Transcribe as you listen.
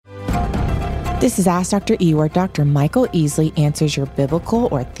This is Ask Dr. E, where Dr. Michael Easley answers your biblical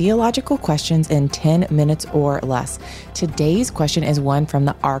or theological questions in 10 minutes or less. Today's question is one from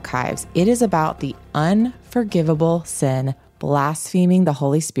the archives. It is about the unforgivable sin, blaspheming the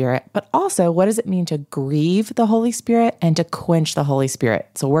Holy Spirit, but also what does it mean to grieve the Holy Spirit and to quench the Holy Spirit?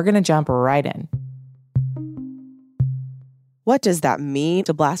 So we're going to jump right in. What does that mean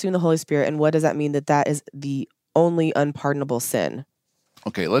to blaspheme the Holy Spirit, and what does that mean that that is the only unpardonable sin?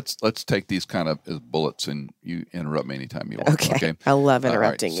 Okay, let's take these kind of as bullets, and you interrupt me anytime you want. Okay. I love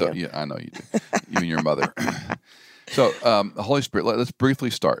interrupting you. Yeah, I know you do. You and your mother. So the Holy Spirit, let's briefly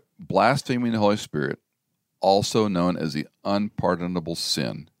start. Blaspheming the Holy Spirit, also known as the unpardonable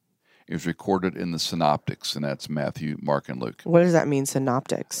sin, is recorded in the Synoptics, and that's Matthew, Mark, and Luke. What does that mean,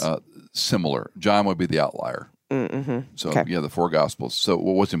 Synoptics? Similar. John would be the outlier. Mm-hmm. So the four Gospels. So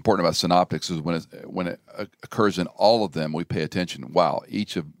what's important about Synoptics is when it occurs in all of them, we pay attention. Wow,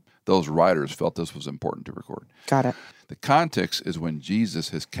 each of those writers felt this was important to record. Got it. The context is when Jesus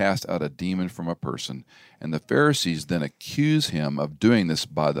has cast out a demon from a person, and the Pharisees then accuse him of doing this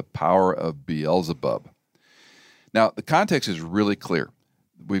by the power of Beelzebub. Now, the context is really clear.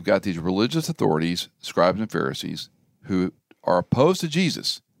 We've got these religious authorities, scribes and Pharisees, who are opposed to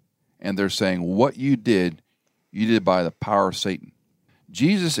Jesus, and they're saying, what you did by the power of Satan.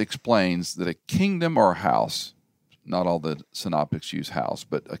 Jesus explains that a kingdom or a house, not all the synoptics use house,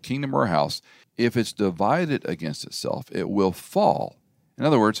 but a kingdom or a house, if it's divided against itself, it will fall. In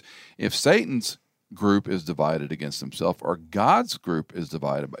other words, if Satan's group is divided against himself or God's group is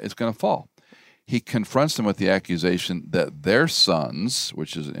divided, it's going to fall. He confronts them with the accusation that their sons,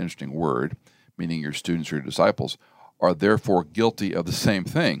 which is an interesting word, meaning your students or your disciples, are therefore guilty of the same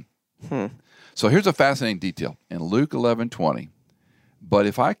thing. So here's a fascinating detail. In Luke 11:20, but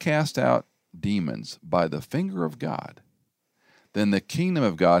if I cast out demons by the finger of God, then the kingdom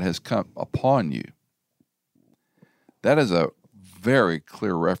of God has come upon you. That is a very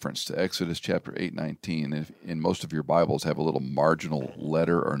clear reference to Exodus chapter 8:19. If in most of your Bibles have a little marginal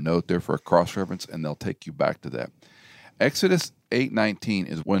letter or note there for a cross-reference, and they'll take you back to that. Exodus 8:19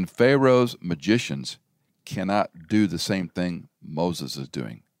 is when Pharaoh's magicians cannot do the same thing Moses is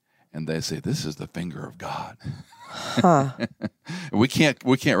doing. And they say, this is the finger of God. Huh. We can't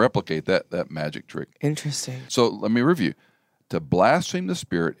replicate that magic trick. Interesting. So let me review. To blaspheme the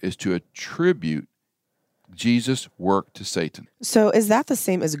Spirit is to attribute Jesus' work to Satan. So is that the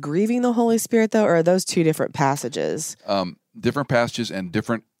same as grieving the Holy Spirit, though, or are those two different passages? Different passages and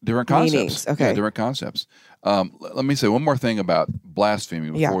different concepts. Meanings. Okay. Yeah, different concepts. Let me say one more thing about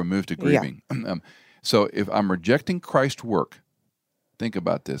blasphemy before we move to grieving. Yeah. So if I'm rejecting Christ's work, think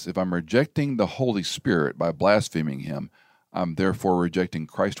about this. If I'm rejecting the Holy Spirit by blaspheming him, I'm therefore rejecting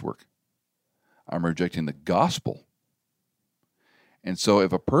Christ's work. I'm rejecting the gospel. And so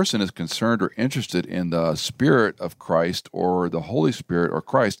if a person is concerned or interested in the Spirit of Christ or the Holy Spirit or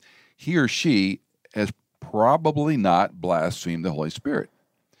Christ, he or she has probably not blasphemed the Holy Spirit.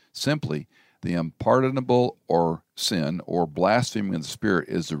 Simply, the unpardonable or sin or blaspheming of the Spirit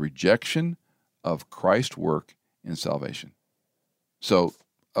is the rejection of Christ's work in salvation. So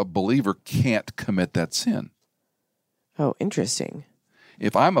a believer can't commit that sin. Oh, interesting.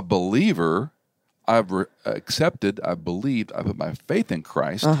 If I'm a believer, I've accepted, I've believed, I put my faith in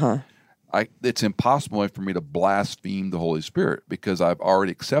Christ, it's impossible for me to blaspheme the Holy Spirit because I've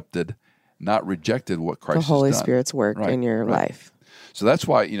already accepted, not rejected what Christ has done. The Holy Spirit's work in your life. So that's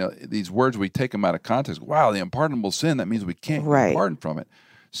why, these words, we take them out of context. Wow, the unpardonable sin, that means we can't get pardoned from it.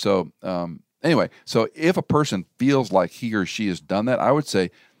 So, anyway, so if a person feels like he or she has done that, I would say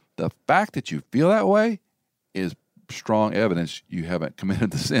the fact that you feel that way is strong evidence you haven't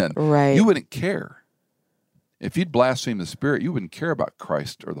committed the sin. Right. You wouldn't care. If you'd blaspheme the Spirit, you wouldn't care about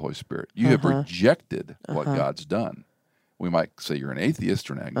Christ or the Holy Spirit. You have rejected what God's done. We might say you're an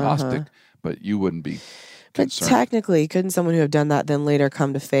atheist or an agnostic, but you wouldn't be concerned. But technically, couldn't someone who have done that then later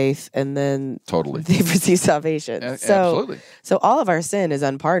come to faith and then they've received salvation? Absolutely. So all of our sin is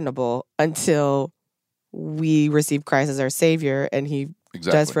unpardonable until we receive Christ as our Savior and He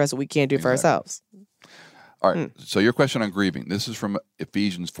does for us what we can't do for ourselves. All right, so your question on grieving. This is from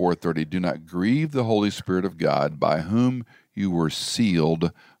Ephesians 4:30. Do not grieve the Holy Spirit of God, by whom you were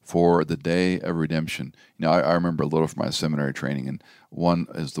sealed for the day of redemption. I remember a little from my seminary training, and one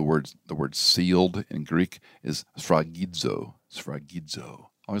is the word sealed in Greek is sphragidzo. Sphragidzo.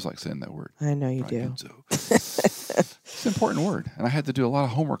 I always like saying that word. I know you do. It's an important word, and I had to do a lot of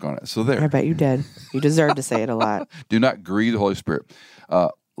homework on it. So there. I bet you did. You deserve to say it a lot. Do not grieve the Holy Spirit.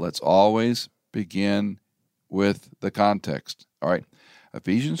 Let's always begin with the context. All right.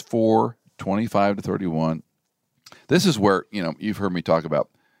 Ephesians 4:25-31. This is where, you've heard me talk about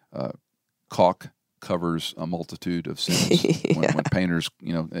caulk covers a multitude of sins. When painters,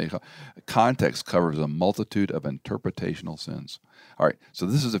 context covers a multitude of interpretational sins. All right, so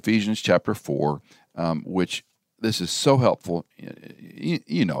this is Ephesians chapter 4, which this is so helpful.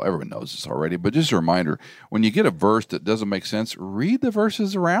 Everyone knows this already, but just a reminder, when you get a verse that doesn't make sense, read the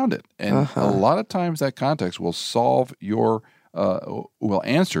verses around it. And a lot of times that context will will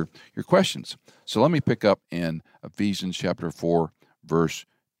answer your questions. So let me pick up in Ephesians chapter 4, verse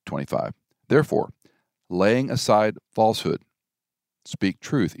 25. Therefore, laying aside falsehood, speak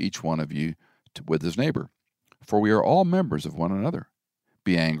truth, each one of you with his neighbor. For we are all members of one another.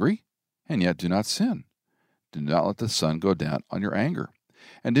 Be angry, and yet do not sin. Do not let the sun go down on your anger.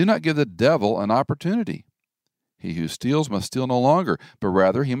 And do not give the devil an opportunity. He who steals must steal no longer, but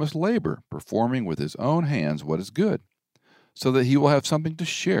rather he must labor, performing with his own hands what is good, so that he will have something to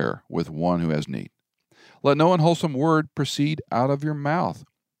share with one who has need. Let no unwholesome word proceed out of your mouth,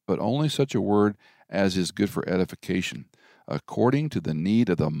 but only such a word as is good for edification, according to the need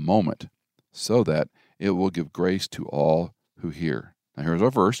of the moment, so that it will give grace to all who hear. Now here's our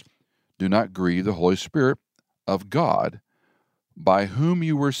verse. Do not grieve the Holy Spirit of God, by whom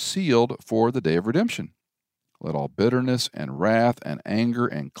you were sealed for the day of redemption. Let all bitterness and wrath and anger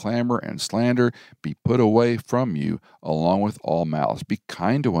and clamor and slander be put away from you, along with all malice. Be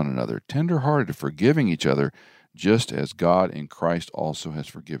kind to one another, tender-hearted, forgiving each other, just as God in Christ also has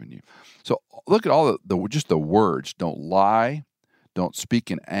forgiven you. So look at all just the words. Don't lie. Don't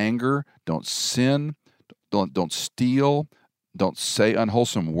speak in anger. Don't sin. Don't steal. Don't say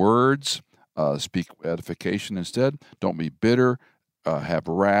unwholesome words. Speak edification instead. Don't be bitter. Have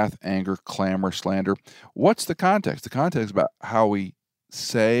wrath, anger, clamor, slander. What's the context? The context is about how we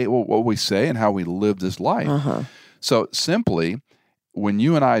say, what we say and how we live this life. So simply, when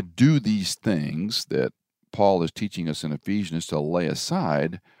you and I do these things that Paul is teaching us in Ephesians to lay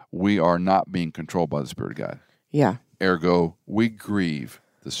aside, we are not being controlled by the Spirit of God. Yeah. Ergo, we grieve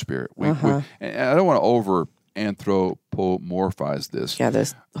the Spirit. And I don't want to over anthropomorphize this. Yeah,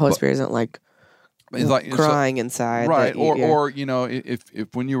 the Holy Spirit isn't like crying inside, right? Or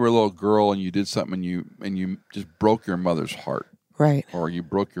if when you were a little girl and you did something and you just broke your mother's heart, right? Or you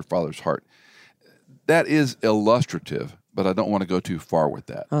broke your father's heart, that is illustrative. But I don't want to go too far with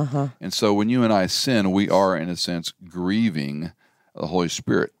that. And so when you and I sin, we are in a sense grieving the Holy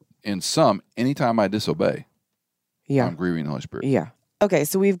Spirit. In anytime I disobey, I'm grieving the Holy Spirit. Yeah. Okay,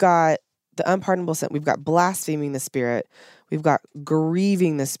 so we've got the unpardonable sin. We've got blaspheming the Spirit. We've got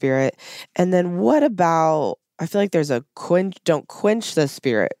grieving the Spirit. And then what about, I feel like there's a don't quench the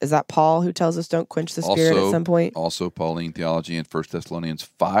Spirit. Is that Paul who tells us don't quench the Spirit at some point? Also, Pauline theology in 1 Thessalonians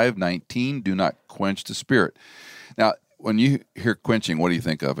 5:19, do not quench the Spirit. Now, when you hear quenching, what do you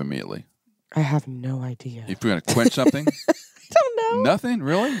think of immediately? I have no idea. If you're going to quench something? I don't know. Nothing?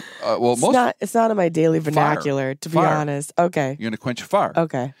 Really? It's not in my daily vernacular, to be honest. Okay. You're going to quench a fire.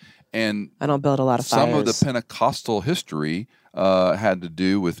 Okay. And I don't build a lot of fires. Some of the Pentecostal history had to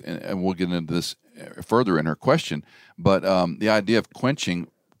do with, and we'll get into this further in her question, but the idea of quenching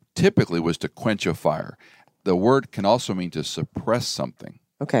typically was to quench a fire. The word can also mean to suppress something.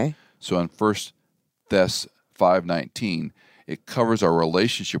 Okay. So in 1 Thess 5:19, it covers our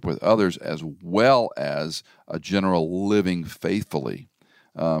relationship with others as well as a general living faithfully.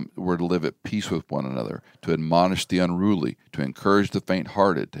 We're to live at peace with one another, to admonish the unruly, to encourage the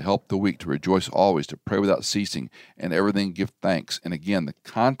faint-hearted, to help the weak, to rejoice always, to pray without ceasing, and everything give thanks. And again, the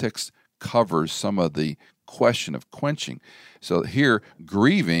context covers some of the question of quenching. So here,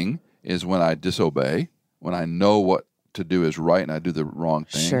 grieving is when I disobey, when I know what to do is right and I do the wrong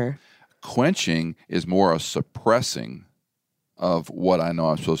thing. Sure. Quenching is more a suppressing of what I know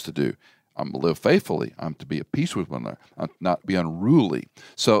I'm supposed to do. I'm to live faithfully. I'm to be at peace with one another. I'm not to be unruly.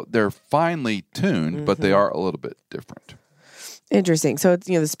 So they're finely tuned, but they are a little bit different. Interesting. So it's,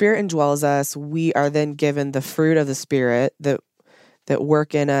 the Spirit indwells us. We are then given the fruit of the Spirit that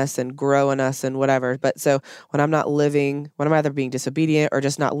work in us and grow in us and whatever. But so when I'm either being disobedient or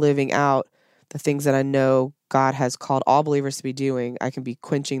just not living out the things that I know God has called all believers to be doing, I can be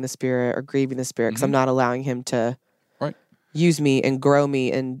quenching the Spirit or grieving the Spirit because I'm not allowing Him to use me and grow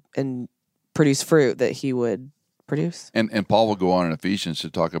me and produce fruit that He would produce. And Paul will go on in Ephesians to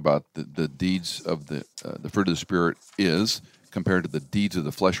talk about the deeds of the fruit of the Spirit is compared to the deeds of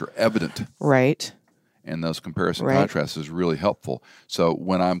the flesh are evident. Right. And those comparison contrasts is really helpful. So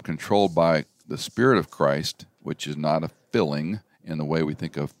when I'm controlled by the Spirit of Christ, which is not a filling in the way we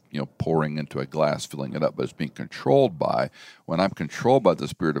think of pouring into a glass, filling it up, but it's being controlled by. When I'm controlled by the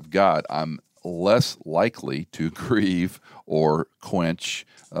Spirit of God, I'm less likely to grieve or quench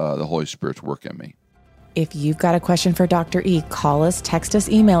the Holy Spirit's work in me. If you've got a question for Dr. E, call us, text us,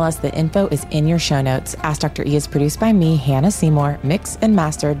 email us. The info is in your show notes. Ask Dr. E is produced by me, Hannah Seymour, mixed and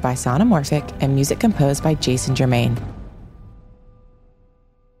mastered by Sonomorphic, and music composed by Jason Germain.